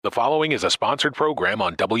The following is a sponsored program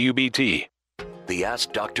on WBT. The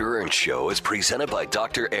Ask Dr. Ernst Show is presented by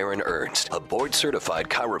Dr. Aaron Ernst, a board-certified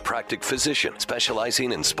chiropractic physician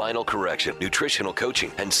specializing in spinal correction, nutritional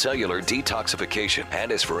coaching, and cellular detoxification,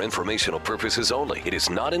 and is for informational purposes only. It is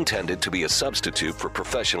not intended to be a substitute for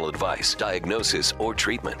professional advice, diagnosis, or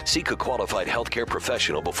treatment. Seek a qualified healthcare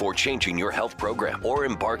professional before changing your health program or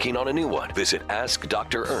embarking on a new one. Visit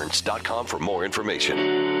AskDrErnst.com for more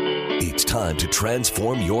information. It's time to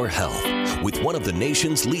transform your health with one of the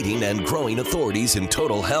nation's leading and growing authorities in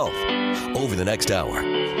total health. Over the next hour,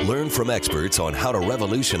 learn from experts on how to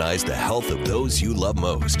revolutionize the health of those you love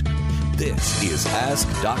most. This is Ask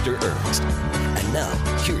Dr. Ernst. And now,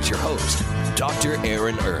 here's your host, Dr.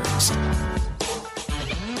 Aaron Ernst.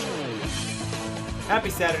 Happy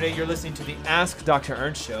Saturday. You're listening to the Ask Dr.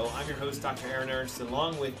 Ernst Show. I'm your host, Dr. Aaron Ernst,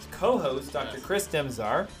 along with co-host, Dr. Chris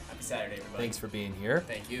Demzar. Happy Saturday, everybody. Thanks for being here.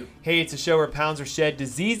 Thank you. Hey, it's a show where pounds are shed,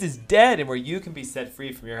 disease is dead, and where you can be set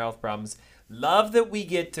free from your health problems. Love that we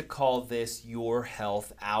get to call this Your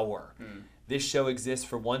Health Hour. This show exists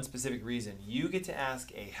for one specific reason. You get to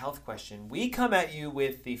ask a health question. We come at you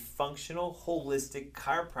with the functional, holistic,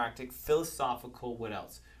 chiropractic, philosophical, what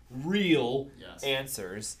else? Real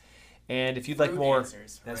answers. And if you'd like more,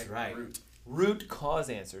 answers, that's right. Root cause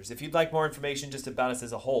answers. If you'd like more information just about us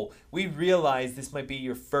as a whole, we realize this might be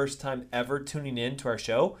your first time ever tuning in to our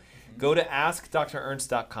show. Go to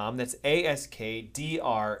AskDrErnst.com. That's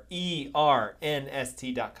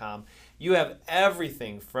AskDrErnst.com. You have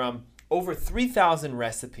everything from over 3,000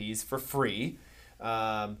 recipes for free,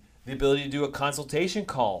 the ability to do a consultation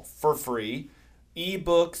call for free,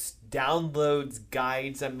 ebooks, downloads,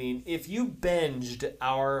 guides. I mean, if you binged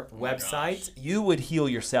our website, you would heal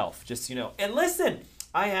yourself, just so you know. And listen,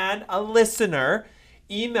 I had a listener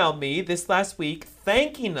email me this last week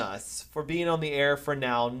thanking us for being on the air for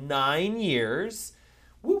now 9 years.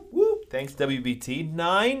 Whoop, whoop. Thanks, WBT.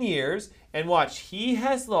 9 years. And watch, he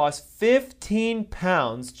has lost 15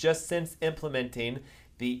 pounds just since implementing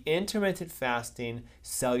the intermittent fasting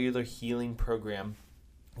cellular healing program,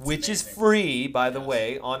 which is free, by the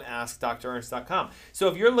way, on AskDrErnst.com. So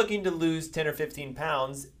if you're looking to lose 10 or 15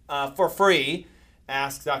 pounds for free,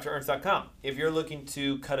 AskDrErnst.com. If you're looking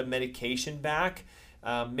to cut a medication back,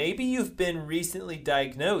 maybe you've been recently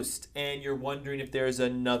diagnosed and you're wondering if there's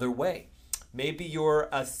another way. Maybe you're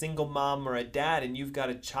a single mom or a dad and you've got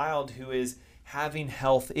a child who is having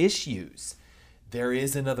health issues. There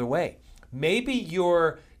is another way. Maybe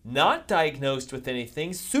you're not diagnosed with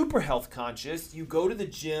anything, super health conscious. You go to the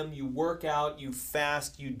gym, you work out, you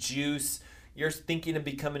fast, you juice. You're thinking of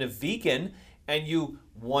becoming a vegan and you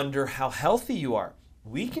wonder how healthy you are.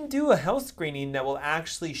 We can do a health screening that will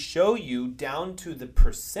actually show you down to the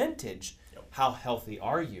percentage how healthy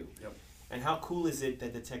are you. And how cool is it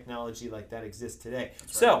that the technology like that exists today?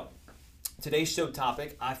 So, today's show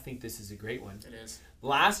topic, I think this is a great one. It is.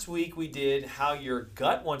 Last week we did how your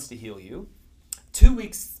gut wants to heal you. 2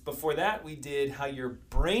 weeks before that, we did how your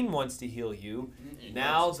brain wants to heal you.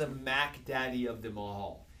 Now the Mac Daddy of them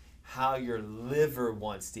all, how your liver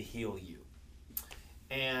wants to heal you.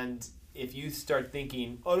 And if you start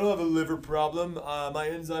thinking, I don't have a liver problem, my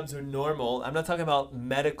enzymes are normal. I'm not talking about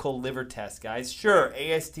medical liver tests, guys. Sure,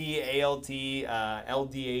 AST, ALT,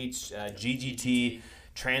 LDH, GGT,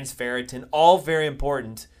 transferritin, all very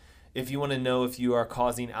important if you want to know if you are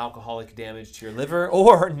causing alcoholic damage to your liver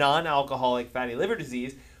or non-alcoholic fatty liver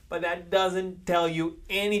disease. But that doesn't tell you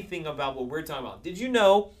anything about what we're talking about. Did you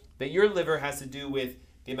know that your liver has to do with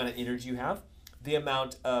the amount of energy you have, the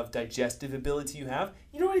amount of digestive ability you have?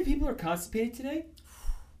 You know how many people are constipated today?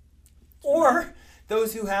 Or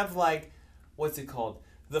those who have, like, what's it called?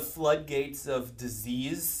 The floodgates of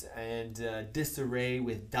disease and disarray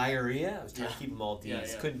with diarrhea. I was trying to keep them all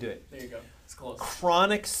D's. Couldn't do it. There you go. It's close.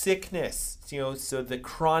 Chronic sickness. So the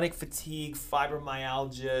chronic fatigue,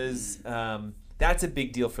 fibromyalgias, that's a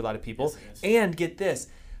big deal for a lot of people. Yes, and get this.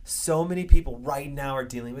 So many people right now are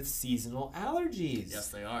dealing with seasonal allergies. Yes,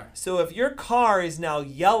 they are. So if your car is now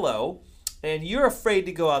yellow and you're afraid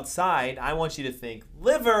to go outside, I want you to think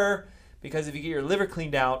liver, because if you get your liver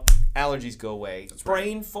cleaned out, allergies go away. That's right.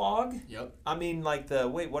 Brain fog. Yep. I mean, like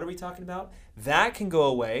what are we talking about? That can go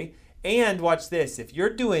away. And watch this. If you're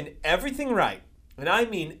doing everything right, and I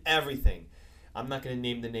mean everything, I'm not going to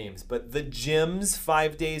name the names, but the gyms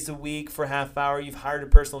 5 days a week for a half hour, you've hired a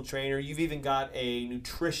personal trainer, you've even got a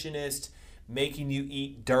nutritionist making you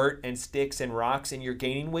eat dirt and sticks and rocks and you're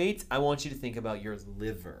gaining weight, I want you to think about your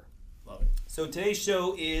liver. Love it. So today's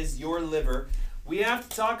show is your liver. We have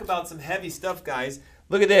to talk about some heavy stuff, guys.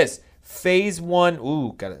 Look at this. Phase 1.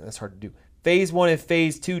 Ooh, got it. That's hard to do. phase 1 and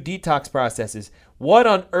phase 2 detox processes. What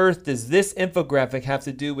on earth does this infographic have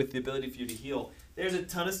to do with the ability for you to heal? There's a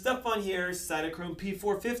ton of stuff on here. Cytochrome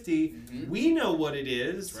P450. We know what it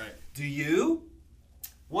is. That's right. Do you?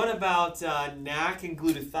 What about NAC and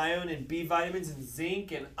glutathione and B vitamins and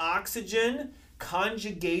zinc and oxygen?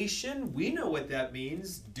 Conjugation. We know what that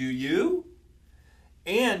means. Do you?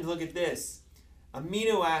 And look at this.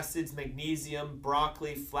 Amino acids, magnesium,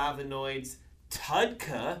 broccoli, flavonoids,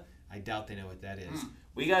 TUDCA. I doubt they know what that is.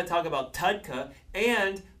 We got to talk about TUDCA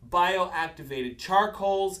and bioactivated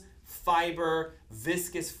charcoals, fiber,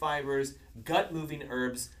 viscous fibers, gut-moving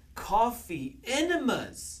herbs, coffee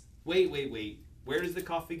enemas. Wait. Where does the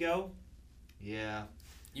coffee go? Yeah,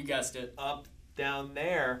 You guessed it. up down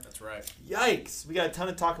there. That's right. Yikes. We got a ton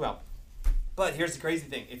to talk about. But here's the crazy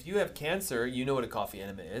thing. If you have cancer, you know what a coffee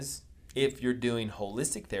enema is. If you're doing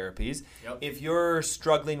holistic therapies, Yep. if you're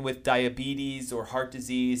struggling with diabetes or heart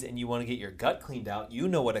disease and you want to get your gut cleaned out, you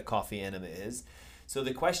know what a coffee enema is. So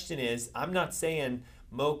the question is, I'm not saying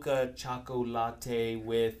mocha choco latte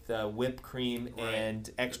with whipped cream Right. and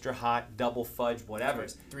extra hot double fudge, whatever.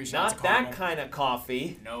 Three shots Not of that caramel. kind of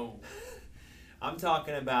coffee. No. I'm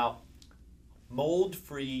talking about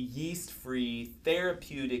mold-free, yeast-free,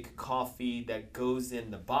 therapeutic coffee that goes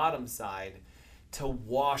in the bottom side to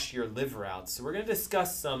wash your liver out. So we're going to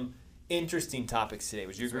discuss some interesting topics today.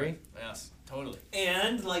 Would you That's agree? right. Yes, totally.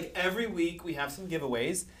 And like every week, we have some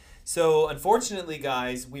giveaways. So unfortunately,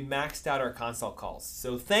 guys, we maxed out our consult calls.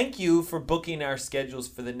 So thank you for booking our schedules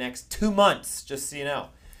for the next 2 months, just so you know.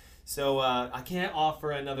 So I can't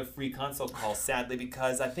offer another free consult call, sadly,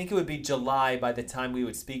 because I think it would be July by the time we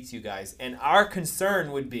would speak to you guys. And our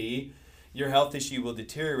concern would be your health issue will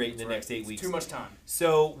deteriorate in the next 8 It's weeks. too much time.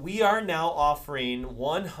 So we are now offering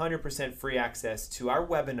 100% free access to our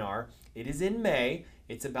webinar. It is in May.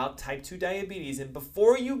 It's about type 2 diabetes. And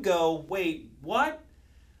before you go, wait, what?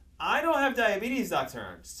 I don't have diabetes, Dr.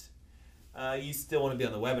 Ernst. You still want to be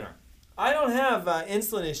on the webinar. I don't have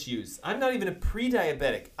insulin issues. I'm not even a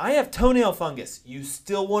pre-diabetic. I have toenail fungus. You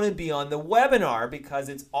still want to be on the webinar because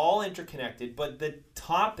it's all interconnected. But the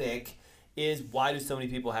topic is, why do so many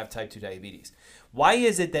people have type 2 diabetes? Why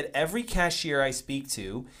is it that every cashier I speak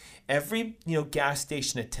to, every gas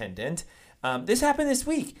station attendant, this happened this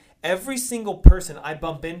week, every single person I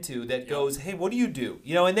bump into that goes, hey, what do you do?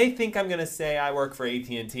 And they think I'm going to say I work for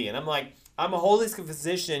AT&T. And I'm like, I'm a holistic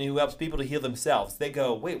physician who helps people to heal themselves. They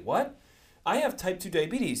go, wait, what? I have type 2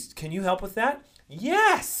 diabetes. Can you help with that?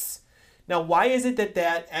 Yes. Now, why is it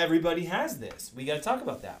that everybody has this? We got to talk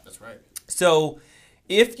about that. That's right. So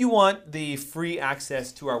if you want the free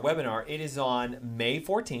access to our webinar, it is on May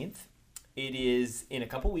 14th. It is in a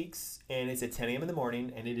couple weeks, and it's at 10 a.m. in the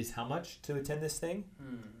morning. And it is how much to attend this thing?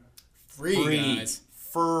 Free, guys.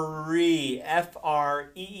 Free. Free.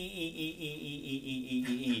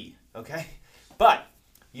 Okay? But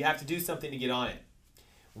you have to do something to get on it.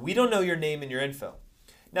 We don't know your name and your info.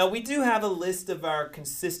 Now, we do have a list of our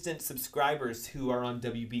consistent subscribers who are on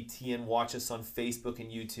WBT and watch us on Facebook and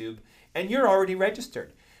YouTube, and you're already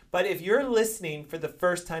registered. But if you're listening for the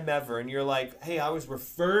first time ever and you're like, hey, I was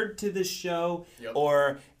referred to this show,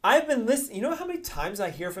 or I've been listening, you know how many times I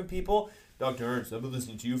hear from people, Dr. Ernst, I've been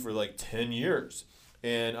listening to you for like 10 years,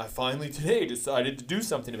 and I finally today decided to do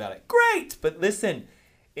something about it. Great! But listen,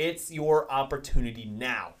 it's your opportunity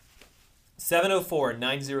now.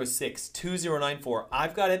 704-906-2094.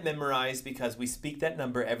 I've got it memorized because we speak that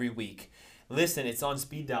number every week. Listen, it's on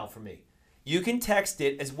speed dial for me. You can text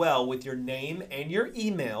it as well with your name and your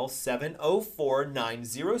email,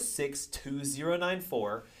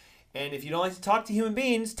 704-906-2094. And if you don't like to talk to human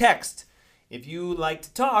beings, text. If you like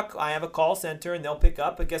to talk, I have a call center and they'll pick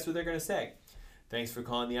up, but guess what they're going to say? Thanks for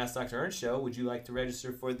calling the Ask Dr. Ernst Show. Would you like to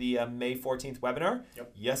register for the May 14th webinar?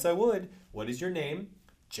 Yep. Yes, I would. What is your name?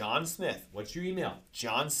 John Smith. What's your email?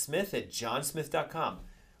 johnsmith@johnsmith.com.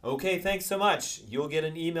 Okay, thanks so much. You'll get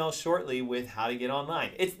an email shortly with how to get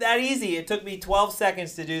online. It's that easy. It took me 12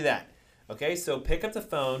 seconds to do that. Okay, so pick up the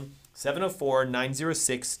phone,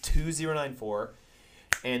 704-906-2094,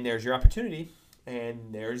 and there's your opportunity,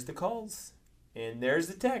 and there's the calls, and there's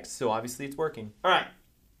the text. So obviously it's working. All right,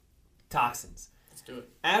 toxins. Let's do it.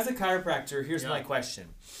 As a chiropractor, here's my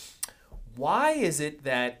question. Why is it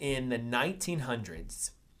that in the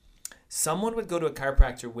 1900s, someone would go to a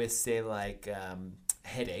chiropractor with, say, like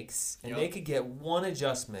headaches, and they could get one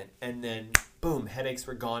adjustment, and then, boom, headaches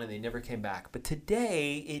were gone, and they never came back. But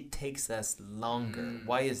today, it takes us longer.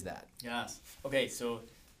 Why is that? Yes. Okay, so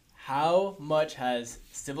how much has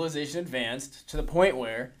civilization advanced to the point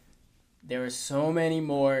where there are so many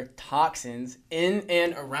more toxins in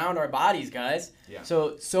and around our bodies, guys? Yeah.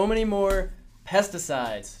 So many more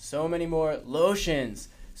pesticides, so many more lotions,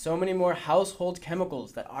 so many more household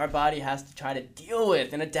chemicals that our body has to try to deal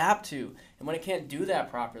with and adapt to. And when it can't do that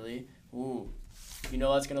properly,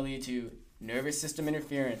 that's going to lead to nervous system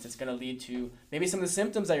interference. It's going to lead to maybe some of the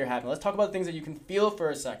symptoms that you're having. Let's talk about things that you can feel for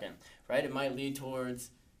a second, right? It might lead towards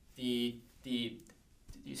the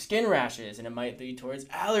skin rashes, and it might lead towards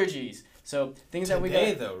allergies. So things that we got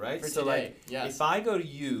today, though, right? For so today, yes. if I go to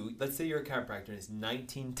you, let's say you're a chiropractor and it's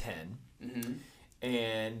 1910,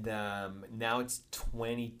 and now it's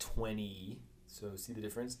 2020. So see the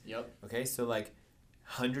difference? Yep. Okay, so like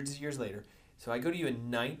hundreds of years later. So I go to you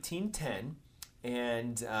in 1910,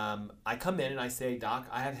 and I come in and I say, Doc,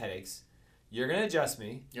 I have headaches. You're going to adjust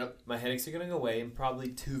me. Yep. My headaches are going to go away in probably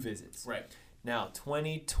 2 visits. Right. Now,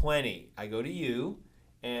 2020, I go to you,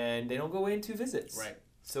 and they don't go away in 2 visits. Right.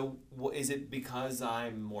 So is it because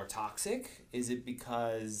I'm more toxic? Is it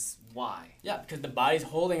because why? Yeah, because the body's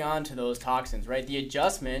holding on to those toxins, right? The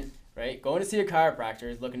adjustment, right? Going to see a chiropractor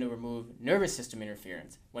is looking to remove nervous system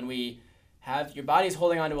interference. When we have your body's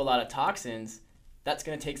holding on to a lot of toxins, that's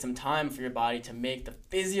going to take some time for your body to make the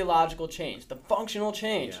physiological change, the functional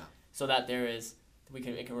change, so that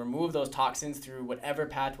it can remove those toxins through whatever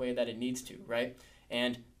pathway that it needs to, right?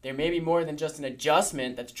 And there may be more than just an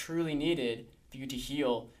adjustment that's truly needed for you to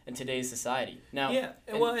heal in today's society. Now,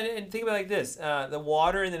 and think about it like this. The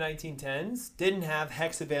water in the 1910s didn't have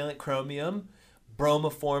hexavalent chromium,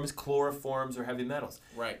 bromoforms, chloroforms, or heavy metals.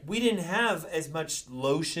 Right. We didn't have as much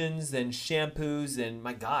lotions and shampoos, and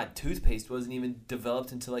my God, toothpaste wasn't even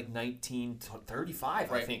developed until like 1935,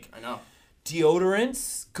 right. I think. I know.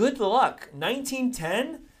 Deodorants, good luck.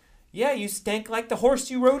 1910, yeah, you stank like the horse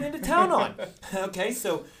you rode into town on. Okay,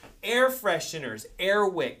 so air fresheners, air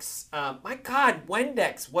wicks. My God,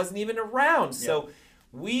 Windex wasn't even around. So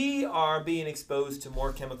we are being exposed to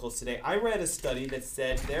more chemicals today. I read a study that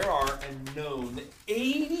said there are a known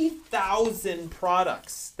 80,000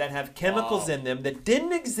 products that have chemicals in them that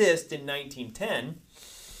didn't exist in 1910.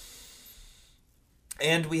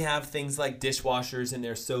 And we have things like dishwashers in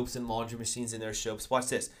their soaps and laundry machines in their soaps. Watch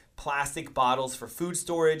this. Plastic bottles for food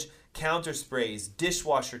storage, counter sprays,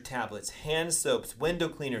 dishwasher tablets, hand soaps, window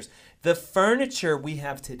cleaners. The furniture we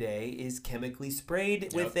have today is chemically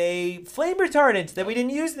sprayed with a flame retardant that we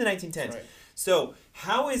didn't use in the 1910s. Right. So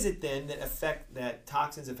how is it then that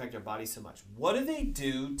toxins affect our body so much? What do they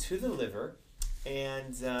do to the liver?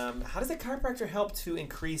 And how does a chiropractor help to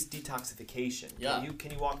increase detoxification? Yeah.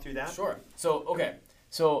 Can you walk through that? Sure.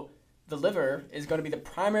 So the liver is going to be the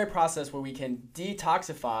primary process where we can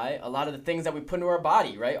detoxify a lot of the things that we put into our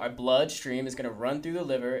body, right? Our bloodstream is going to run through the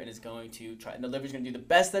liver and the liver is going to do the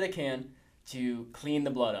best that it can to clean the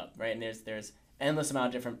blood up, right? And there's endless amount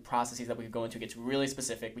of different processes that we could go into. It gets really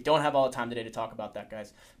specific. We don't have all the time today to talk about that,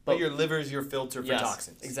 guys. But your liver is your filter for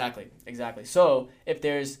toxins. Exactly. So if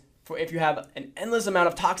you have an endless amount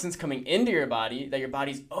of toxins coming into your body that your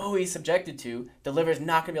body's always subjected to, the liver is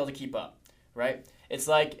not going to be able to keep up, right? It's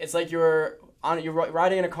like you're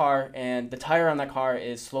riding in a car and the tire on that car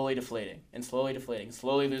is slowly deflating,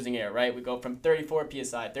 slowly losing air, right? We go from 34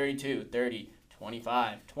 psi, 32, 30,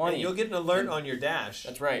 25, 20. And you'll get an alert on your dash.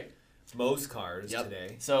 That's right. Most cars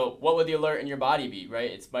today. So what would the alert in your body be, right?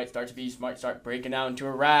 You might start breaking out into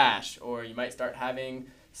a rash, or you might start having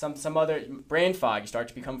some other brain fog. You start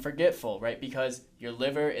to become forgetful, right? Because your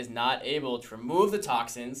liver is not able to remove the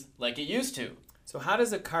toxins like it used to. So how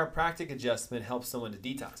does a chiropractic adjustment help someone to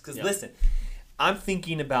detox? Because listen, I'm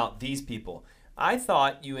thinking about these people. I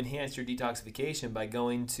thought you enhanced your detoxification by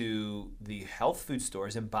going to the health food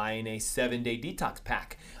stores and buying a 7-day detox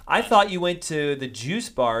pack. I thought you went to the juice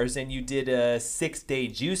bars and you did a 6-day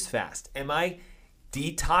juice fast. Am I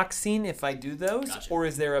detoxing if I do those? Gotcha. Or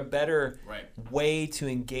is there a better way to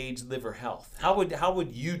engage liver health? How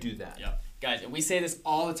would you do that? Yeah. Guys, and we say this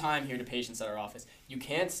all the time here to patients at our office. You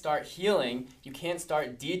can't start healing, you can't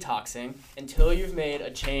start detoxing until you've made a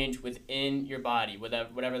change within your body,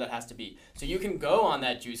 whatever that has to be. So you can go on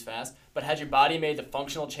that juice fast, but has your body made the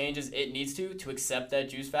functional changes it needs to accept that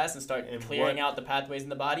juice fast and start clearing out the pathways in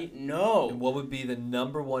the body? No. And what would be the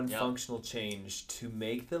number one functional change to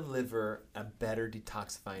make the liver a better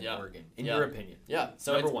detoxifying organ, in your opinion? Yeah.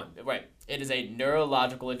 So number one. Right. It is a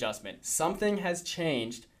neurological adjustment. Something has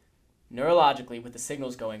changed neurologically with the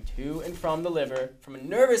signals going to and from the liver from a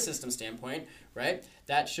nervous system standpoint, right?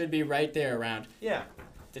 That should be right there around. Yeah.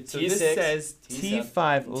 The so T6, this says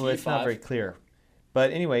T5. Well, it's not T5. very clear.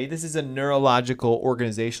 But anyway, this is a neurological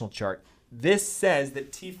organizational chart. This says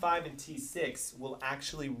that T5 and T6 will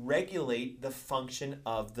actually regulate the function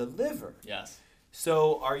of the liver. Yes.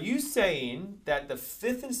 So are you saying that the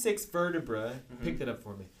 5th and 6th vertebra, pick that up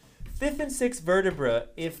for me, fifth and sixth vertebra,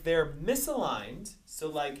 if they're misaligned, so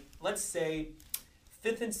like let's say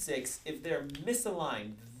fifth and sixth, if they're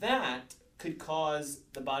misaligned, that could cause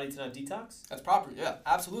the body to not detox? That's proper. Yeah,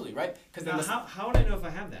 absolutely, right? Because Now, how would I know if I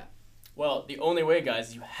have that? Well, the only way, guys,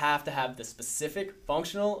 is you have to have the specific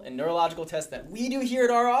functional and neurological tests that we do here at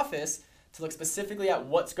our office to look specifically at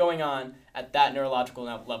what's going on at that neurological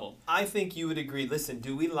level. I think you would agree. Listen,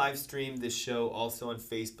 do we live stream this show also on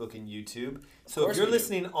Facebook and YouTube? So if you're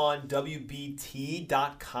listening on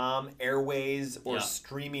WBT.com, Airways, or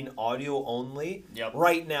streaming audio only,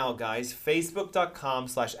 right now, guys,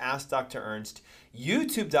 Facebook.com/AskDrErnst,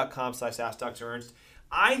 YouTube.com/AskDrErnst,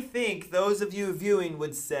 I think those of you viewing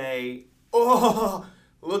would say, oh,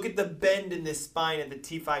 look at the bend in this spine at the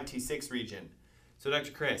T5, T6 region. So,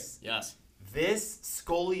 Dr. Chris. Yes. This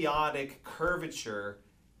scoliotic curvature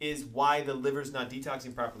is why the liver's not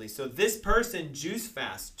detoxing properly. So this person juice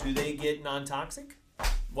fasts, do they get non-toxic?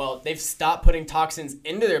 Well, they've stopped putting toxins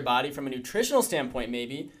into their body from a nutritional standpoint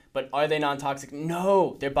maybe, but are they non-toxic?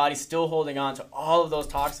 No, their body's still holding on to all of those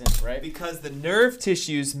toxins, right? Because the nerve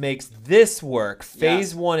tissues makes this work,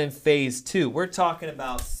 phase 1 and phase 2. We're talking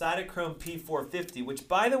about cytochrome P450, which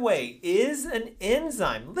by the way is an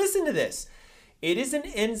enzyme. Listen to this. It is an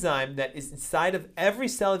enzyme that is inside of every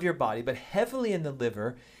cell of your body, but heavily in the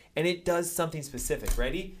liver, and it does something specific.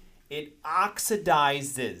 Ready? It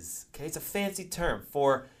oxidizes. Okay, it's a fancy term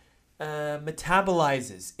for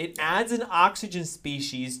metabolizes. It adds an oxygen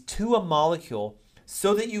species to a molecule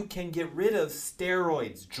so that you can get rid of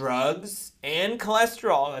steroids, drugs, and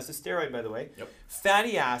cholesterol. That's a steroid, by the way.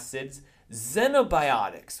 Fatty acids,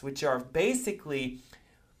 xenobiotics, which are basically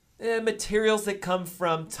materials that come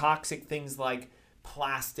from toxic things like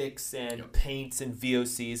plastics and paints and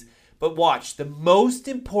VOCs. But watch, the most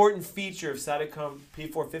important feature of cytochrome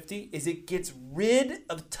P450 is it gets rid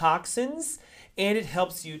of toxins and it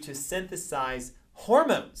helps you to synthesize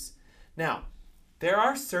hormones. Now, there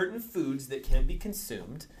are certain foods that can be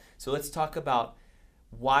consumed. So let's talk about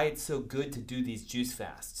why it's so good to do these juice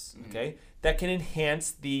fasts, okay? That can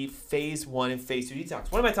enhance the phase 1 and phase 2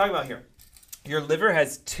 detox. What am I talking about here? Your liver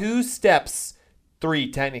has 2 steps,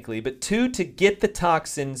 3 technically, but 2 to get the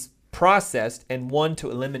toxins processed and 1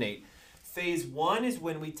 to eliminate. Phase 1 is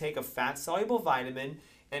when we take a fat-soluble vitamin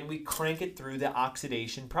and we crank it through the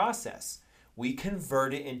oxidation process. We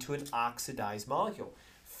convert it into an oxidized molecule.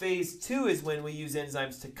 Phase 2 is when we use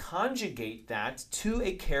enzymes to conjugate that to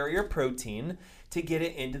a carrier protein to get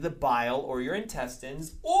it into the bile or your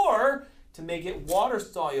intestines, or to make it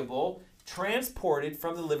water-soluble, transported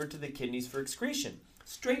from the liver to the kidneys for excretion.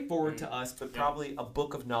 Straightforward to us, but probably a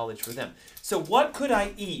book of knowledge for them. So what could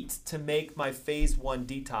I eat to make my phase 1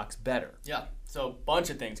 detox better? Yeah, so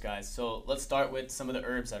bunch of things, guys. So let's start with some of the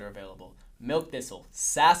herbs that are available. Milk thistle,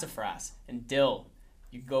 sassafras, and dill.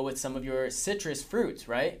 You can go with some of your citrus fruits,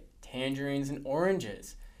 right? Tangerines and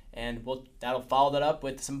oranges. And that'll follow that up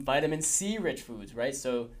with some vitamin C rich foods, right?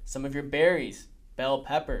 So some of your berries, bell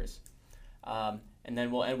peppers. And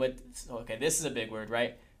then we'll end with, okay, this is a big word,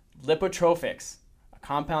 right? Lipotrophics, a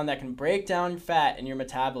compound that can break down fat in your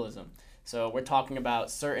metabolism. So we're talking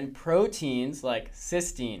about certain proteins like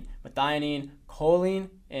cysteine, methionine,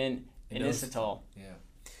 choline, and inositol. Yeah.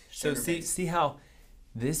 So see how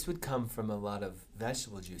this would come from a lot of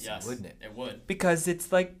vegetable juicing, wouldn't it? It would. Because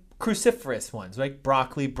it's like cruciferous ones, like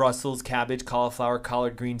broccoli, Brussels, cabbage, cauliflower,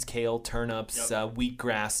 collard greens, kale, turnips,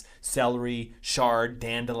 wheatgrass, celery, chard,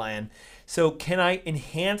 dandelion. So can I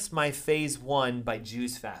enhance my phase 1 by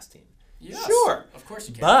juice fasting? Yes, sure. Of course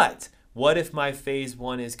you can. But what if my phase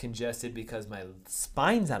 1 is congested because my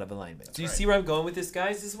spine's out of alignment? Do you see where I'm going with this,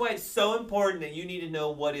 guys? This is why it's so important that you need to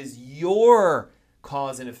know what is your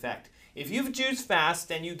cause and effect. If you've juice fast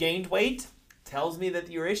and you gained weight, tells me that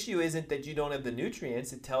your issue isn't that you don't have the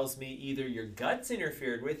nutrients. It tells me either your gut's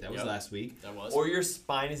interfered with, that was last week, or your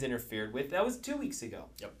spine is interfered with, that was 2 weeks ago.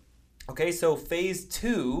 Okay, so phase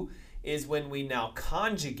 2 is when we now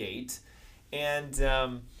conjugate,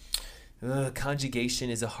 and conjugation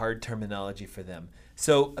is a hard terminology for them.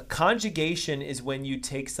 So a conjugation is when you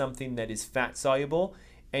take something that is fat soluble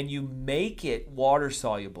and you make it water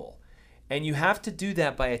soluble. And you have to do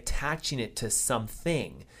that by attaching it to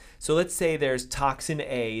something. So let's say there's toxin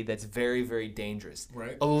A that's very, very dangerous.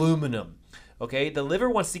 Right. Aluminum. Okay, the liver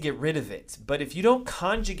wants to get rid of it. But if you don't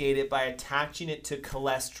conjugate it by attaching it to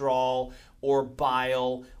cholesterol or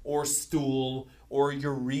bile or stool or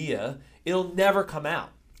urea, it'll never come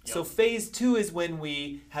out. So phase 2 is when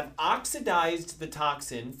we have oxidized the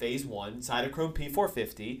toxin, phase 1, cytochrome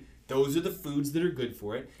P450. Those are the foods that are good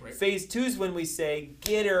for it. Right. Phase 2 is when we say,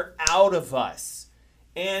 get her out of us.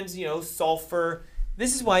 And, sulfur,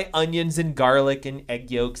 This is why onions and garlic and egg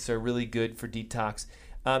yolks are really good for detox.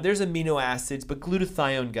 There's amino acids, but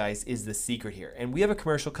glutathione, guys, is the secret here. And we have a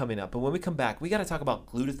commercial coming up. And when we come back, we got to talk about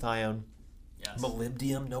glutathione,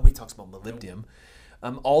 molybdenum. Nobody talks about molybdenum.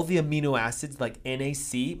 All the amino acids like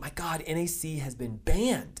NAC. My God, NAC has been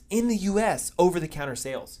banned in the U.S. over-the-counter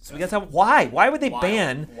sales. So we got to talk why. Why would they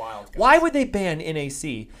ban? Why would they ban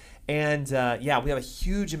NAC? And we have a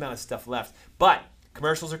huge amount of stuff left. But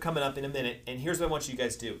commercials are coming up in a minute. And here's what I want you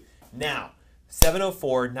guys to do now.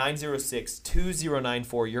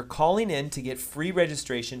 704-906-2094. You're calling in to get free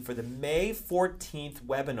registration for the May 14th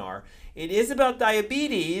webinar. It is about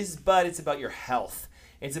diabetes, but it's about your health.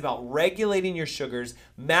 It's about regulating your sugars,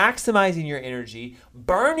 maximizing your energy,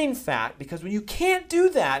 burning fat, because when you can't do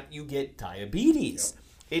that, you get diabetes.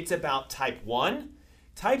 Yep. It's about type 1,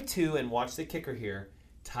 type 2, and watch the kicker here,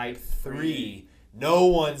 type 3. No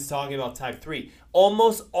one's talking about type 3.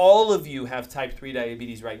 Almost all of you have type 3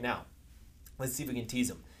 diabetes right now. Let's see if we can tease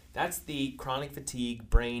them. That's the chronic fatigue,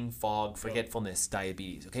 brain fog, forgetfulness,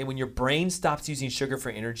 diabetes. Okay, when your brain stops using sugar for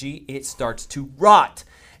energy, it starts to rot.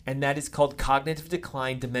 And that is called cognitive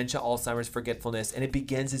decline, dementia, Alzheimer's, forgetfulness. And it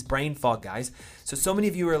begins as brain fog, guys. So many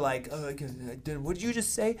of you are like, what did you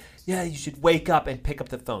just say? Yeah, you should wake up and pick up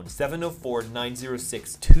the phone.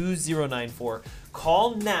 704-906-2094.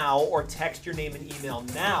 Call now or text your name and email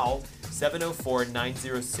now.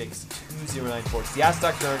 704-906-2094. It's the Ask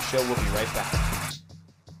Dr. Ernst Show. We'll be right back.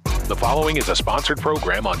 The following is a sponsored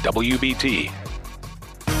program on WBT.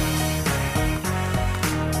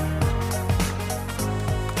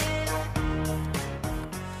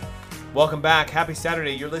 Welcome back. Happy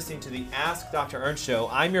Saturday. You're listening to the Ask Dr. Ernst Show.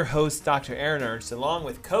 I'm your host, Dr. Aaron Ernst, along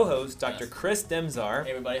with co-host Dr. Chris Demzar. Hey,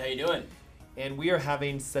 everybody. How you doing? And we are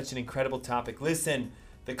having such an incredible topic. Listen,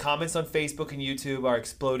 the comments on Facebook and YouTube are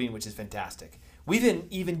exploding, which is fantastic. We've been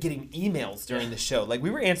even getting emails during the show. Like, we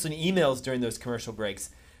were answering emails during those commercial breaks.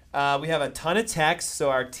 We have a ton of texts, so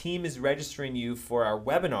our team is registering you for our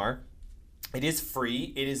webinar. It is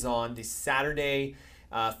free. It is on the Saturday,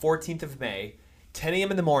 14th of May. 10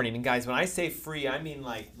 a.m. in the morning. And guys, when I say free, I mean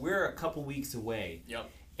like we're a couple weeks away. Yep.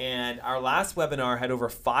 And our last webinar had over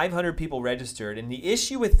 500 people registered. And the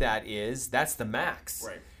issue with that is that's the max.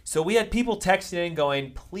 Right. So we had people texting in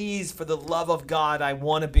going, please, for the love of God, I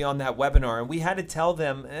want to be on that webinar. And we had to tell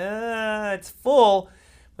them, it's full.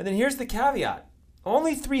 But then here's the caveat.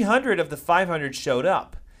 Only 300 of the 500 showed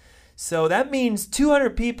up. So that means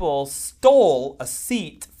 200 people stole a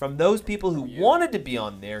seat from those people who wanted to be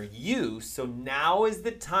on there, So now is the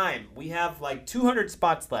time. We have like 200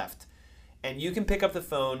 spots left. And you can pick up the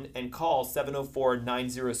phone and call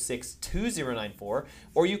 704-906-2094.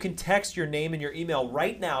 Or you can text your name and your email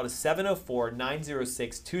right now to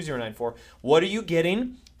 704-906-2094. What are you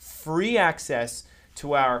getting? Free access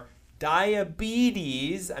to our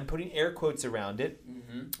diabetes. I'm putting air quotes around it.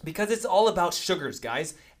 Because it's all about sugars,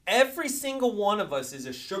 guys. Every single one of us is a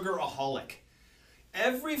sugaraholic.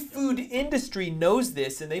 Every food industry knows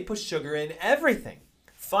this, and they put sugar in everything.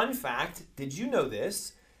 Fun fact, did you know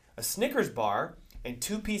this? A Snickers bar and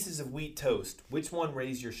 2 pieces of wheat toast. Which one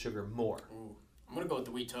raise your sugar more? Ooh, I'm going to go with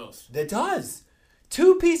the wheat toast. It does.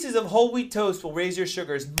 2 pieces of whole wheat toast will raise your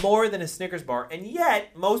sugars more than a Snickers bar. And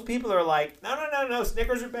yet, most people are like, no,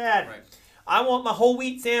 Snickers are bad. Right. I want my whole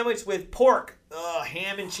wheat sandwich with pork,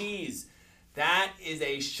 ham and cheese. That is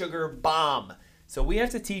a sugar bomb. So we have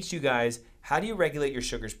to teach you guys, how do you regulate your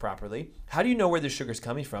sugars properly? How do you know where the sugar's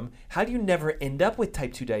coming from? How do you never end up with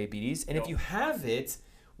type 2 diabetes? And if you have it,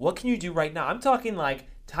 what can you do right now? I'm talking like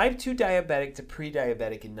type 2 diabetic to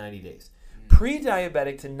pre-diabetic in 90 days.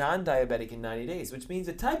 Pre-diabetic to non-diabetic in 90 days, which means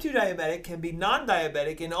a type 2 diabetic can be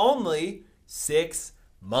non-diabetic in only 6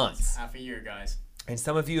 months. Half a year, guys. And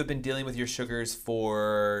some of you have been dealing with your sugars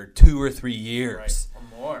for 2 or 3 years. Right, or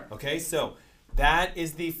more. Okay, so that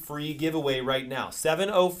is the free giveaway right now.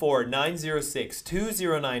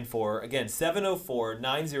 704-906-2094. Again,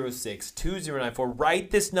 704-906-2094.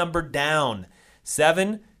 Write this number down.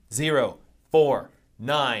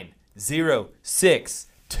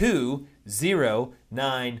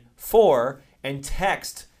 704-906-2094. And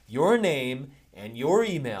text your name and your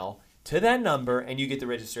email to that number, and you get the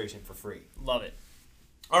registration for free. Love it.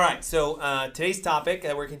 All right, so today's topic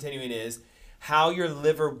that we're continuing is how your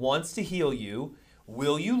liver wants to heal you.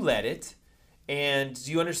 Will you let it? And do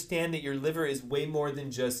you understand that your liver is way more than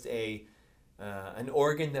just an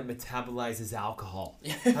organ that metabolizes alcohol?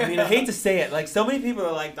 I mean, I hate to say it. Like, so many people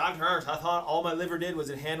are like, Dr. Ernst, I thought all my liver did was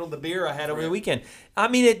it handled the beer I had over the weekend. I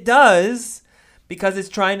mean, it does, because it's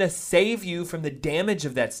trying to save you from the damage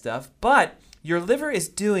of that stuff. But your liver is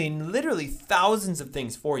doing literally thousands of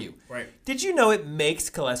things for you. Right. Did you know it makes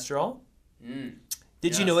cholesterol?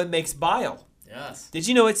 Did you know it makes bile? Yes. Did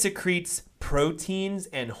you know it secretes proteins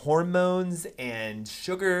and hormones and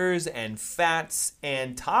sugars and fats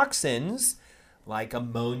and toxins like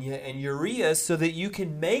ammonia and urea so that you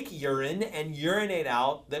can make urine and urinate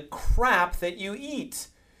out the crap that you eat?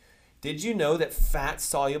 Did you know that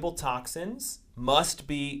fat-soluble toxins must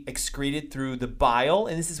be excreted through the bile,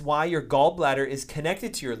 and this is why your gallbladder is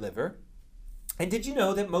connected to your liver? And did you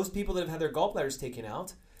know that most people that have had their gallbladders taken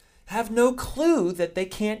out have no clue that they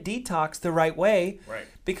can't detox the right way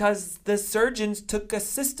because the surgeons took a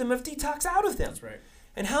system of detox out of them? That's right.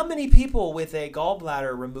 And how many people with a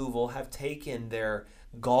gallbladder removal have taken their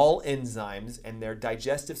gall enzymes and their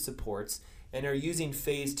digestive supports and are using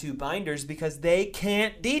phase 2 binders because they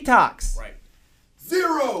can't detox? Right.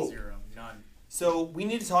 Zero. None. So we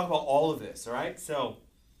need to talk about all of this, all right? So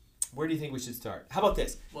where do you think we should start? How about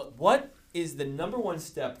this? Well, What is the number one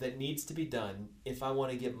step that needs to be done if I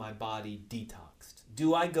want to get my body detoxed?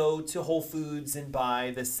 Do I go to Whole Foods and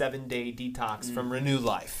buy the 7-day detox from Renew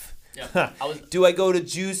Life? Yeah. Do I go to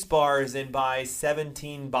juice bars and buy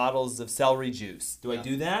 17 bottles of celery juice? Do I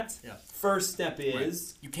do that? Yeah. First step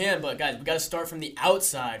is... You can, but guys, we got to start from the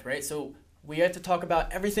outside, right? So we have to talk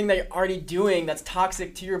about everything that you're already doing that's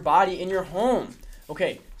toxic to your body in your home.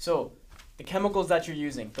 Okay, so the chemicals that you're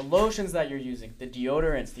using, the lotions that you're using, the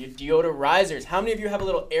deodorants, the deodorizers. How many of you have a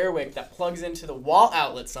little air wick that plugs into the wall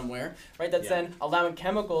outlet somewhere, right? That's then allowing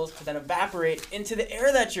chemicals to then evaporate into the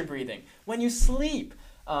air that you're breathing when you sleep.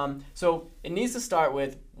 So it needs to start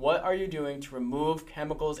with, what are you doing to remove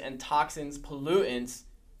chemicals and toxins, pollutants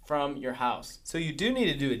from your house? So you do need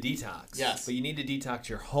to do a detox. Yes. But you need to detox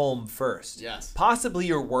your home first. Yes. Possibly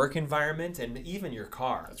your work environment and even your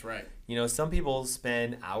car. That's right. You know, some people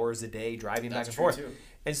spend hours a day driving back and true, forth. too.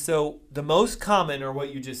 And so the most common are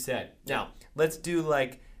what you just said. Now, let's do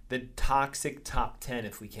like the toxic top 10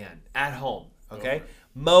 if we can at home, okay?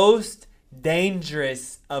 Most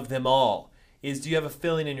dangerous of them all is, do you have a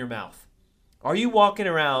filling in your mouth? Are you walking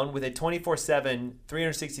around with a 24/7,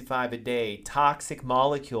 365 a day toxic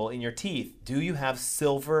molecule in your teeth? Do you have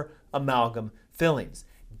silver amalgam fillings?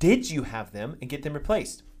 Did you have them and get them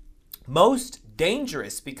replaced? Most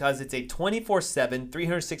dangerous because it's a 24/7,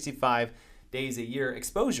 365 days a year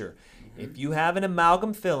exposure. If you have an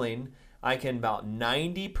amalgam filling, I can about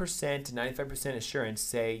 90% to 95% assurance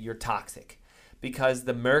say you're toxic, because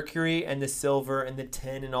the mercury and the silver and the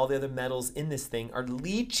tin and all the other metals in this thing are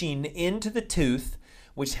leaching into the tooth,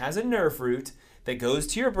 which has a nerve root that goes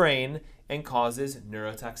to your brain and causes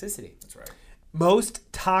neurotoxicity. That's right.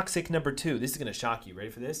 Most toxic number 2, this is going to shock you. Ready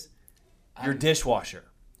for this? Your dishwasher.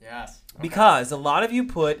 Yes. Okay. Because a lot of you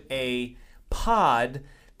put a pod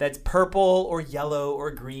that's purple or yellow or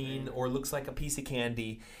green or looks like a piece of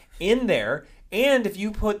candy in there. And if you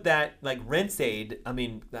put that like rinse aid, I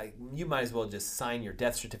mean, like, you might as well just sign your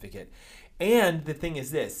death certificate. And the thing is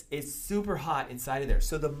this, it's super hot inside of there.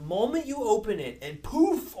 So the moment you open it and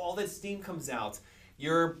poof, all that steam comes out,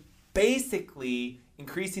 you're basically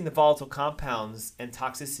increasing the volatile compounds and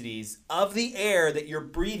toxicities of the air that you're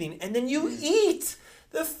breathing. And then you eat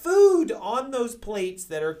the food on those plates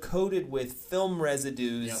that are coated with film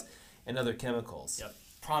residues and other chemicals. Yep.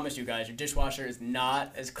 Promise you guys, your dishwasher is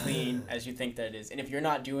not as clean as you think that it is. And if you're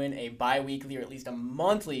not doing a bi-weekly or at least a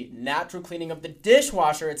monthly natural cleaning of the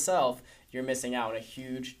dishwasher itself, you're missing out on a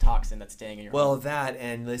huge toxin that's staying in your home. Well, that,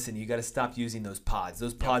 and listen, you got to stop using those pods.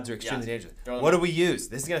 Those pods are extremely dangerous. What out. do we use?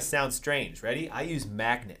 This is going to sound strange. Ready? I use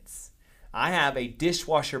magnets. I have a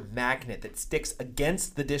dishwasher magnet that sticks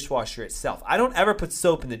against the dishwasher itself. I don't ever put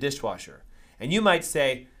soap in the dishwasher. And you might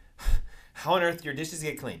say, how on earth do your dishes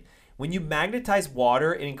get clean? When you magnetize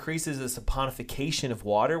water, it increases the saponification of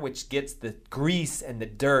water, which gets the grease and the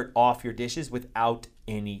dirt off your dishes without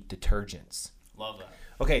any detergents. Love that.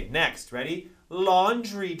 Okay, next, ready?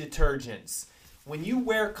 Laundry detergents. When you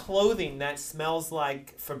wear clothing that smells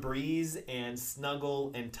like Febreze and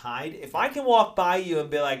Snuggle and Tide, if I can walk by you and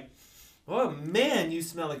be like, oh man, you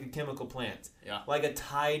smell like a chemical plant. Yeah. Like a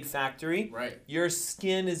Tide factory. Right. Your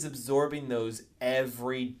skin is absorbing those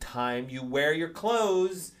every time you wear your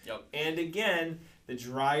clothes. Yep. And again, the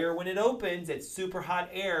dryer, when it opens, it's super hot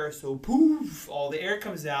air. So poof, all the air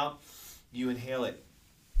comes out. You inhale it.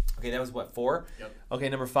 Okay, that was what, 4? Yep. Okay,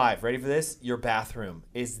 number 5. Ready for this? Your bathroom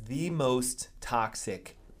is the most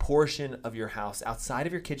toxic portion of your house outside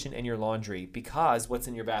of your kitchen and your laundry, because what's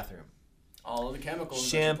in your bathroom? All of the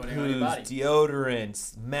chemicals that you're putting on your Shampoos, body.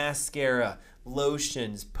 deodorants, mascara,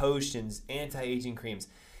 lotions, potions, anti-aging creams.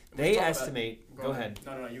 They estimate. Go ahead.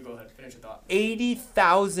 No, you go ahead. Finish your thought.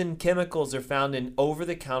 80,000 chemicals are found in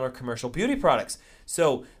over-the-counter commercial beauty products.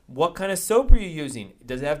 So what kind of soap are you using?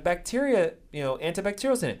 Does it have bacteria,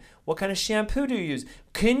 antibacterials in it? What kind of shampoo do you use?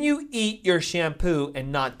 Can you eat your shampoo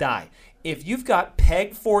and not die? If you've got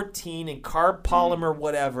PEG 14 and carb polymer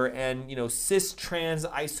whatever and cis trans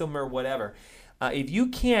isomer whatever, if you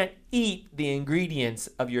can't eat the ingredients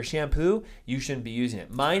of your shampoo, you shouldn't be using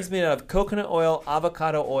it. Mine's made out of coconut oil,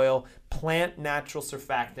 avocado oil, plant natural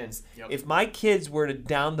surfactants. Yep. If my kids were to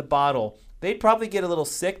down the bottle, they'd probably get a little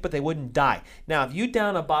sick, but they wouldn't die. Now, if you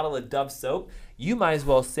down a bottle of Dove soap, you might as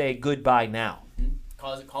well say goodbye now.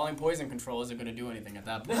 Calling poison control isn't going to do anything at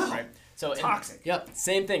that point, right? So Toxic. Yep,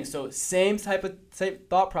 same thing. So same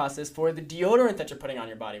thought process for the deodorant that you're putting on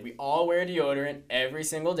your body. We all wear deodorant every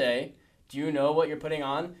single day. Do you know what you're putting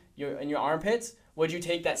on in your armpits? Would you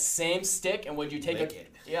take that same stick and would you take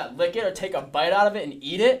lick it or take a bite out of it and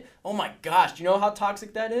eat it? Oh my gosh, do you know how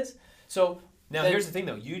toxic that is? So now here's the thing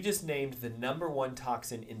though. You just named the number one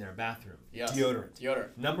toxin in their bathroom. Yes.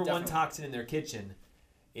 Deodorant. Number one toxin in their kitchen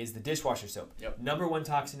is the dishwasher soap. Yep. Number one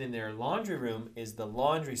toxin in their laundry room is the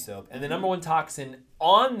laundry soap. And the number one toxin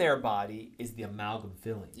on their body is the amalgam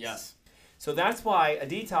fillings. Yes. So that's why a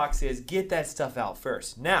detox is get that stuff out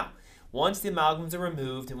first. Now, once the amalgams are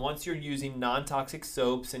removed and once you're using non-toxic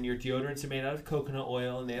soaps and your deodorants are made out of coconut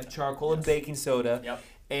oil and they have charcoal and baking soda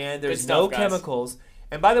and there's no chemicals.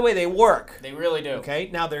 And by the way, they work. They really do. Okay?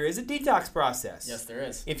 Now, there is a detox process. Yes, there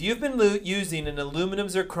is. If you've been using an aluminum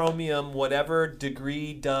zirconium, whatever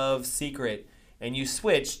degree Dove secret, and you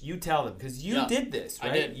switched, you tell them. Because you did this,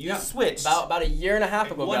 right? I did. You switched. About a year and a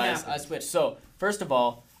half ago, guys, I switched. So, first of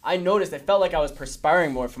all, I noticed it felt like I was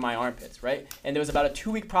perspiring more from my armpits, right? And there was about a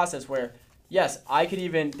 2-week process where, yes,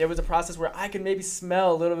 there was a process where I could maybe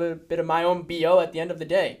smell a little bit of my own BO at the end of the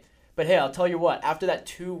day. But hey, I'll tell you what, after that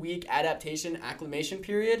 2-week acclimation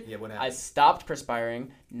period, I stopped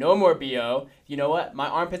perspiring, no more BO. You know what? My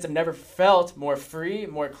armpits have never felt more free,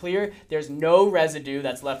 more clear. There's no residue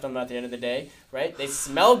that's left on them at the end of the day, right? They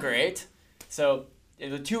smell great. So it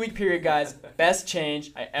was a 2-week period, guys. Best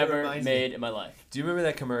change I ever made in my life. Do you remember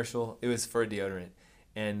that commercial? It was for deodorant.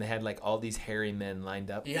 And they had like all these hairy men lined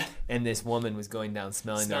up. Yeah. And this woman was going down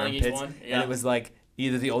smelling their each armpits. one. Yeah. And it was like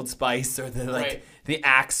either the Old Spice or the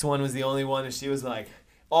Axe one was the only one. And she was like,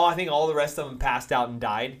 I think all the rest of them passed out and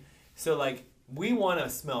died. So like, we want to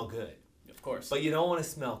smell good. Of course. But you don't want to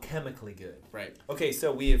smell chemically good. Right. Okay,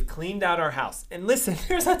 so we have cleaned out our house. And listen,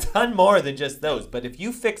 there's a ton more than just those. But if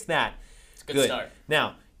you fix that, it's a good start.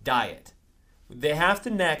 Now, diet. They have to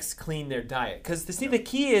next clean their diet. Because the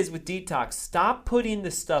key is with detox, stop putting the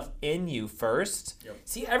stuff in you first. Yep.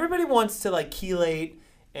 See, everybody wants to like chelate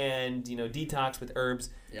and detox with herbs.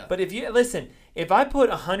 Yeah. But if I put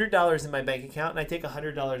 $100 in my bank account and I take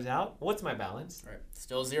 $100 out, what's my balance? Right.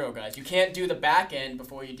 Still zero, guys. You can't do the back end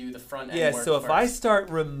before you do the front end. Yeah, work so if first. I start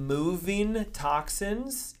removing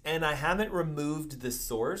toxins and I haven't removed the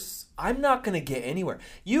source, I'm not going to get anywhere.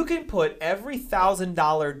 You can put every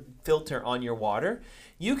 $1,000 filter on your water.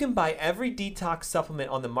 You can buy every detox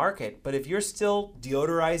supplement on the market, but if you're still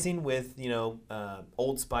deodorizing with,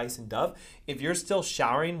 Old Spice and Dove, if you're still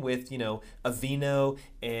showering with, Aveeno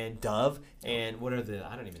and Dove and what are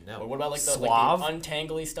I don't even know. Or what about like the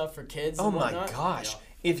untangly stuff for kids? Oh and my whatnot? gosh. Yeah.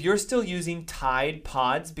 If you're still using Tide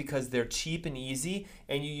Pods because they're cheap and easy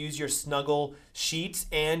and you use your Snuggle sheets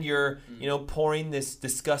and you're, pouring this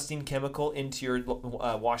disgusting chemical into your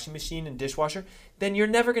washing machine and dishwasher, then you're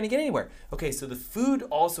never going to get anywhere. Okay, so the food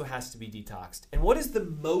also has to be detoxed. And what is the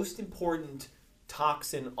most important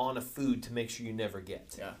toxin on a food to make sure you never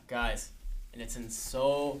get? Yeah, guys, and it's in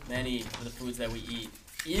so many of the foods that we eat.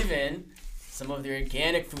 Even some of the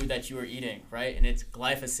organic food that you are eating, right? And it's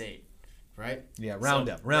glyphosate. Right? Yeah,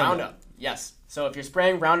 Roundup. Yes. So if you're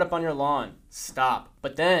spraying Roundup on your lawn, stop.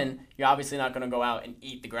 But then you're obviously not going to go out and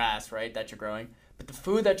eat the grass, right, that you're growing. But the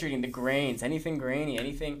food that you're eating, the grains, anything grainy,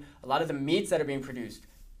 a lot of the meats that are being produced,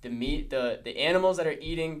 the animals that are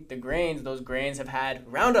eating the grains, those grains have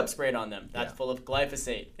had Roundup sprayed on them. That's full of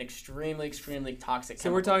glyphosate, extremely, extremely toxic chemical.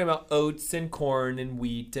 So we're talking about oats and corn and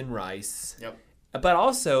wheat and rice. Yep. But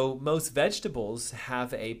also, most vegetables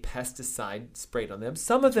have a pesticide sprayed on them.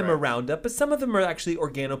 Some of them are Roundup, but some of them are actually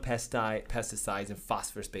organopesticides and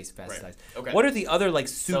phosphorus-based pesticides. Right. Okay. What are the other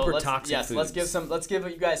super toxic foods? Let's give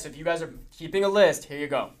you guys. So if you guys are keeping a list, here you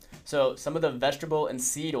go. So some of the vegetable and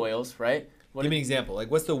seed oils, right? Give me an example.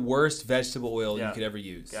 Like, what's the worst vegetable oil you could ever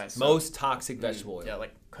use? Guys, most toxic vegetable oil. Yeah,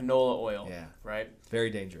 like canola oil. Yeah. Right. Very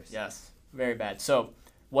dangerous. Yes. Very bad. So.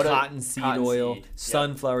 Cottonseed oil,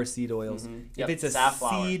 sunflower seed oils. Mm-hmm. If it's a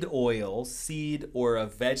seed or a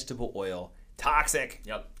vegetable oil, Toxic.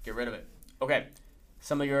 Yep, get rid of it. Okay,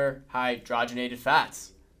 some of your hydrogenated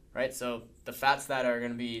fats, right? So the fats that are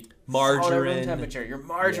going to be solid at room Margarine. temperature. Your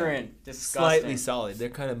margarine, disgusting. Slightly solid. They're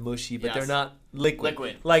kind of mushy, but Yes. they're not liquid.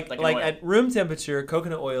 Liquid. Like Like an oil. at room temperature,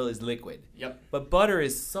 coconut oil is liquid. Yep. But butter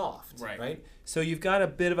is soft, Right. right? So you've got a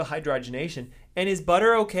bit of a hydrogenation. And is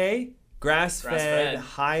butter okay? Grass-fed, Grass-fed.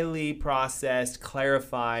 highly processed,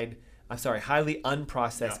 clarified. Highly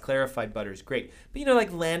unprocessed, Yeah. clarified butter is great. But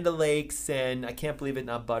like Land O'Lakes and I can't believe it's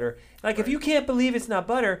not butter. Like if you can't believe it's not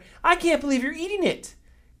butter, I can't believe you're eating it.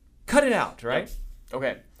 Cut it out, right? Yep.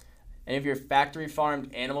 Okay. And if you're factory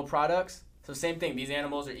farmed animal products, so same thing. These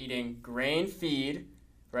animals are eating grain feed,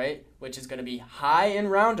 right? Which is going to be high in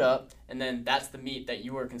Roundup, and then that's the meat that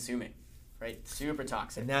you are consuming, right? Super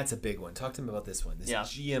toxic. And that's a big one. Talk to me about this one. This Yeah.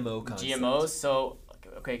 GMO concept. GMOs. So,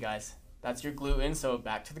 okay, guys, that's your gluten. So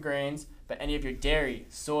back to the grains. But any of your dairy,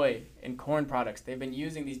 soy, and corn products, they've been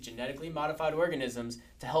using these genetically modified organisms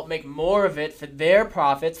to help make more of it for their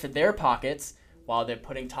profits, for their pockets, while they're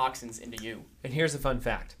putting toxins into you. And here's a fun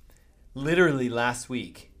fact. Literally last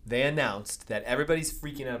week, they announced that everybody's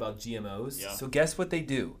freaking out about GMOs. Yeah. So guess what they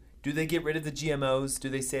do? Do they get rid of the GMOs? Do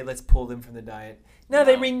they say, let's pull them from the diet? No,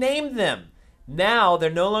 they renamed them. Now, they're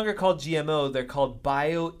no longer called GMO. They're called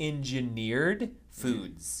bioengineered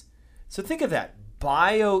foods. So think of that.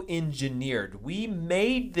 Bioengineered. We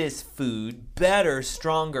made this food better,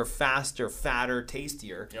 stronger, faster, fatter,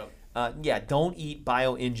 tastier. Yep. Don't eat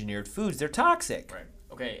bioengineered foods. They're toxic. Right.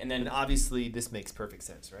 Okay, and then And obviously, this makes perfect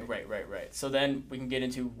sense, right? Right. So then we can get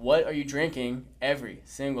into what are you drinking every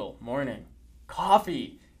single morning?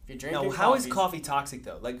 Coffee. If you're drinking Now, how is coffee toxic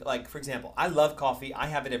though? Like for example, I love coffee. I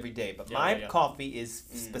have it every day, but my coffee is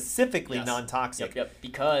specifically Yes. non-toxic. Yep.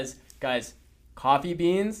 Because, guys, coffee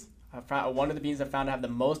beans are one of the beans I found to have the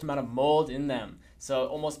most amount of mold in them. So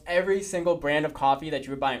almost every single brand of coffee that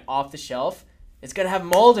you were buying off the shelf, it's going to have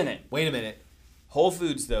mold in it. Wait a minute. Whole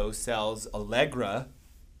Foods though sells Allegra.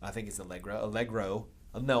 I think it's Allegro.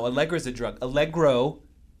 No, Allegra is a drug. Allegro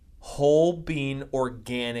whole bean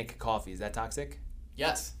organic coffee. Is that toxic?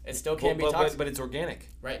 Yes, it still can be toxic. But it's organic.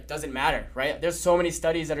 Right, doesn't matter, right? There's so many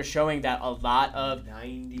studies that are showing that a lot of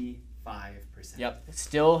 95%.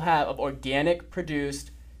 still have of organic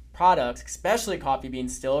produced products, especially coffee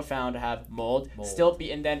beans, still are found to have mold.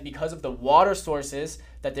 And then because of the water sources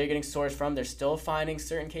that they're getting sourced from, they're still finding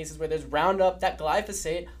certain cases where there's Roundup, that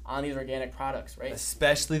glyphosate on these organic products, right?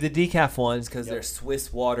 Especially the decaf ones because they're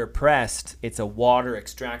Swiss water pressed. It's a water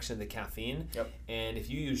extraction of the caffeine. Yep. And if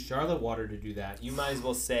you use Charlotte water to do that, you might as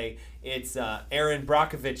well say it's Aaron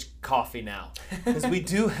Brockovich coffee now. Because we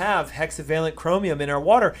do have hexavalent chromium in our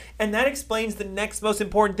water. And that explains the next most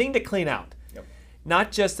important thing to clean out. Yep.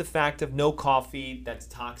 Not just the fact of no coffee that's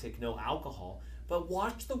toxic, no alcohol, but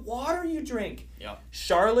watch the water you drink. Yep.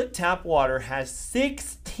 Charlotte tap water has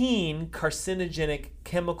 16 carcinogenic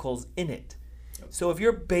chemicals in it. Yep. So if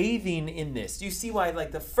you're bathing in this, you see why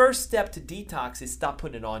the first step to detox is stop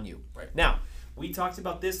putting it on you. Right. Now, we talked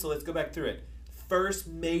about this, so let's go back through it. First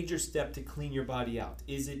major step to clean your body out.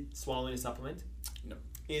 Is it swallowing a supplement? No.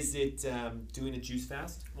 Is it doing a juice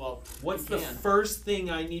fast? Well, what's the first thing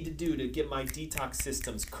I need to do to get my detox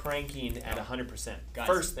systems cranking at 100%?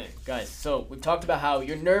 First thing. Guys, so we've talked about how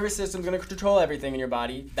your nervous system's going to control everything in your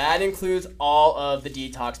body. That includes all of the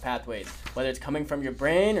detox pathways. Whether it's coming from your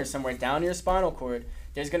brain or somewhere down your spinal cord,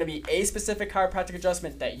 there's going to be a specific chiropractic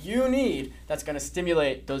adjustment that you need that's going to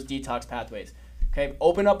stimulate those detox pathways. Okay,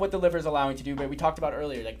 open up what the liver is allowing to do. But we talked about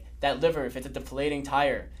earlier, like that liver, if it's a deflating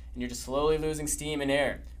tire and you're just slowly losing steam and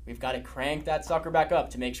air, we've got to crank that sucker back up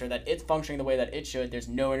to make sure that it's functioning the way that it should. There's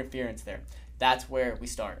no interference there. That's where we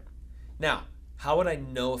start. Now, how would I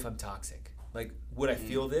know if I'm toxic? Would I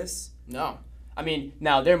feel this? No. I mean,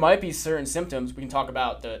 now there might be certain symptoms. We can talk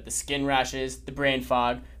about the skin rashes, the brain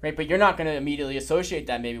fog, right? But you're not going to immediately associate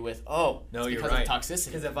that maybe with, no, you're right. Of toxicity.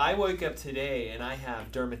 Because if I wake up today and I have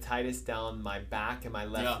dermatitis down my back and my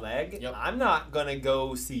left leg, I'm not going to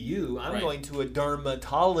go see you. I'm going to a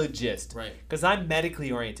dermatologist. Right. Because I'm medically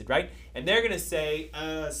oriented, right? And they're going to say,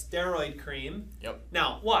 steroid cream. Yep.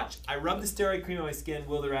 Now, watch. I rub the steroid cream on my skin.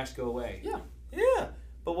 Will the rash go away? Yeah. Yeah.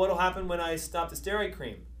 But what will happen when I stop the steroid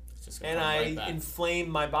cream? And I inflame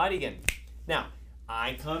my body again. Now,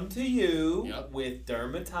 I come to you with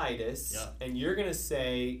dermatitis, and you're going to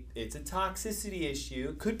say it's a toxicity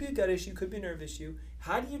issue. Could be a gut issue, could be a nerve issue.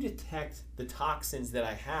 How do you detect the toxins that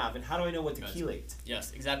I have, and how do I know what to chelate?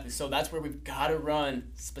 Yes, exactly. So that's where we've got to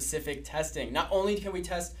run specific testing. Not only can we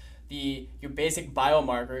test your basic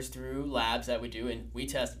biomarkers through labs that we do, and we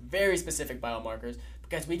test very specific biomarkers,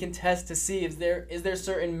 guys, we can test to see is there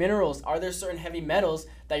certain minerals, are there certain heavy metals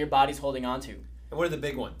that your body's holding on to? And what are the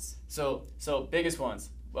big ones? So biggest ones.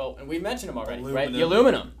 Well, and we mentioned them already, right? Aluminum. The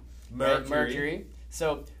aluminum, Mercury. right? Mercury.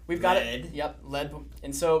 So we've got Lead. it. Yep, lead.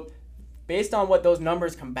 And so based on what those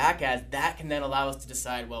numbers come back as, that can then allow us to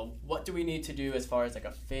decide, well, what do we need to do as far as like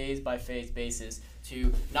a phase-by-phase basis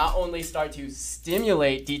to not only start to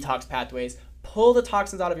stimulate detox pathways, pull the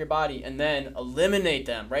toxins out of your body, and then eliminate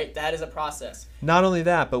them, right? That is a process. Not only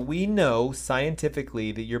that, but we know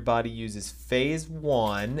scientifically that your body uses phase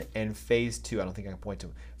 1 and phase 2. I don't think I can point to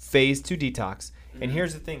it. Phase 2 detox. And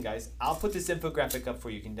here's the thing, guys. I'll put this infographic up for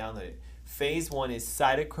you. You can download it. Phase 1 is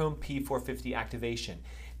cytochrome P450 activation.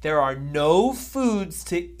 There are no foods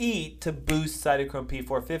to eat to boost cytochrome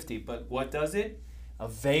P450, but what does it? A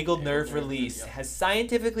vagal nerve release has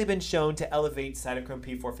scientifically been shown to elevate cytochrome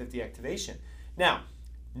P450 activation. Now,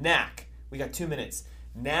 NAC, we got 2 minutes.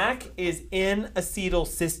 NAC is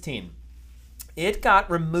N-acetylcysteine. It got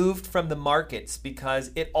removed from the markets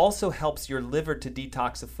because it also helps your liver to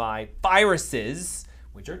detoxify viruses,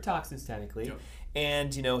 which are toxins technically. Yep.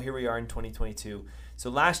 And, here we are in 2022. So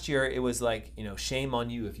last year it was like, shame on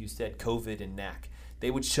you if you said COVID and NAC. They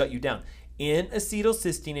would shut you down.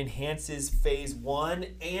 N-acetylcysteine enhances phase 1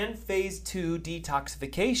 and phase 2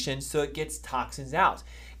 detoxification so it gets toxins out.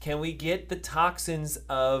 Can we get the toxins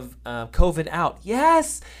of COVID out?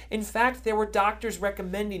 Yes. In fact, there were doctors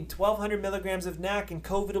recommending 1,200 milligrams of NAC and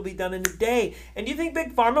COVID will be done in a day. And do you think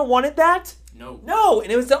Big Pharma wanted that? No.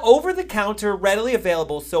 And it was the over-the-counter, readily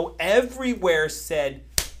available, so everywhere said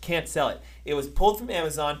can't sell it. It was pulled from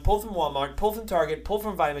Amazon, pulled from Walmart, pulled from Target, pulled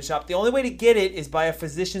from Vitamin Shop. The only way to get it is by a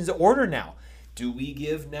physician's order now. Do we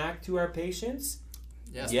give NAC to our patients?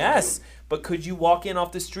 Yes. But could you walk in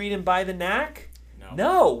off the street and buy the NAC?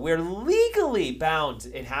 No, we're legally bound.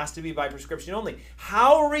 It has to be by prescription only.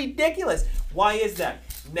 How ridiculous. Why is that?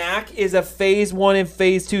 NAC is a phase 1 and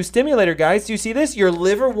phase 2 stimulator, guys. Do you see this? Your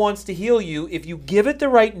liver wants to heal you if you give it the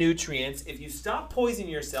right nutrients, if you stop poisoning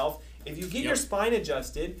yourself, if you get your spine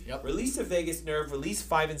adjusted, release the vagus nerve, release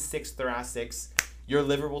 5 and 6 thoracics, your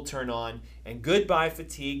liver will turn on, and goodbye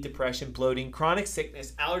fatigue, depression, bloating, chronic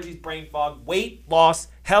sickness, allergies, brain fog, weight loss,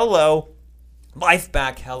 hello, life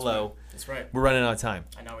back, hello. That's right. We're running out of time.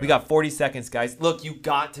 I know. We got 40 seconds, guys. Look, you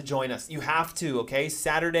got to join us. You have to, okay?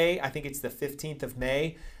 Saturday, I think it's the 15th of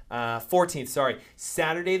May. 14th, sorry.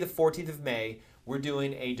 Saturday, the 14th of May, we're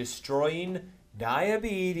doing a Destroying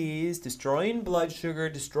Diabetes, Destroying Blood Sugar,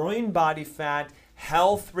 Destroying Body Fat,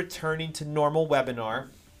 Health Returning to Normal webinar.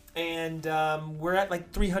 And we're at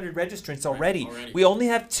like 300 registrants already. We only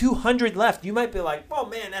have 200 left. You might be like, oh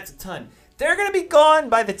man, that's a ton. They're going to be gone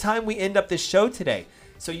by the time we end up this show today.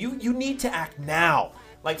 So you need to act now.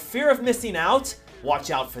 Like fear of missing out,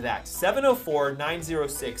 watch out for that.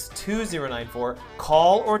 704-906-2094.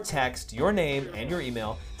 Call or text your name and your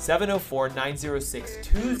email.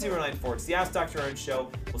 704-906-2094. It's the Ask Dr. Ernst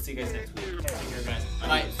Show. We'll see you guys next week. Take care, guys.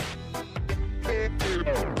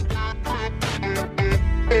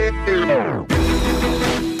 Bye.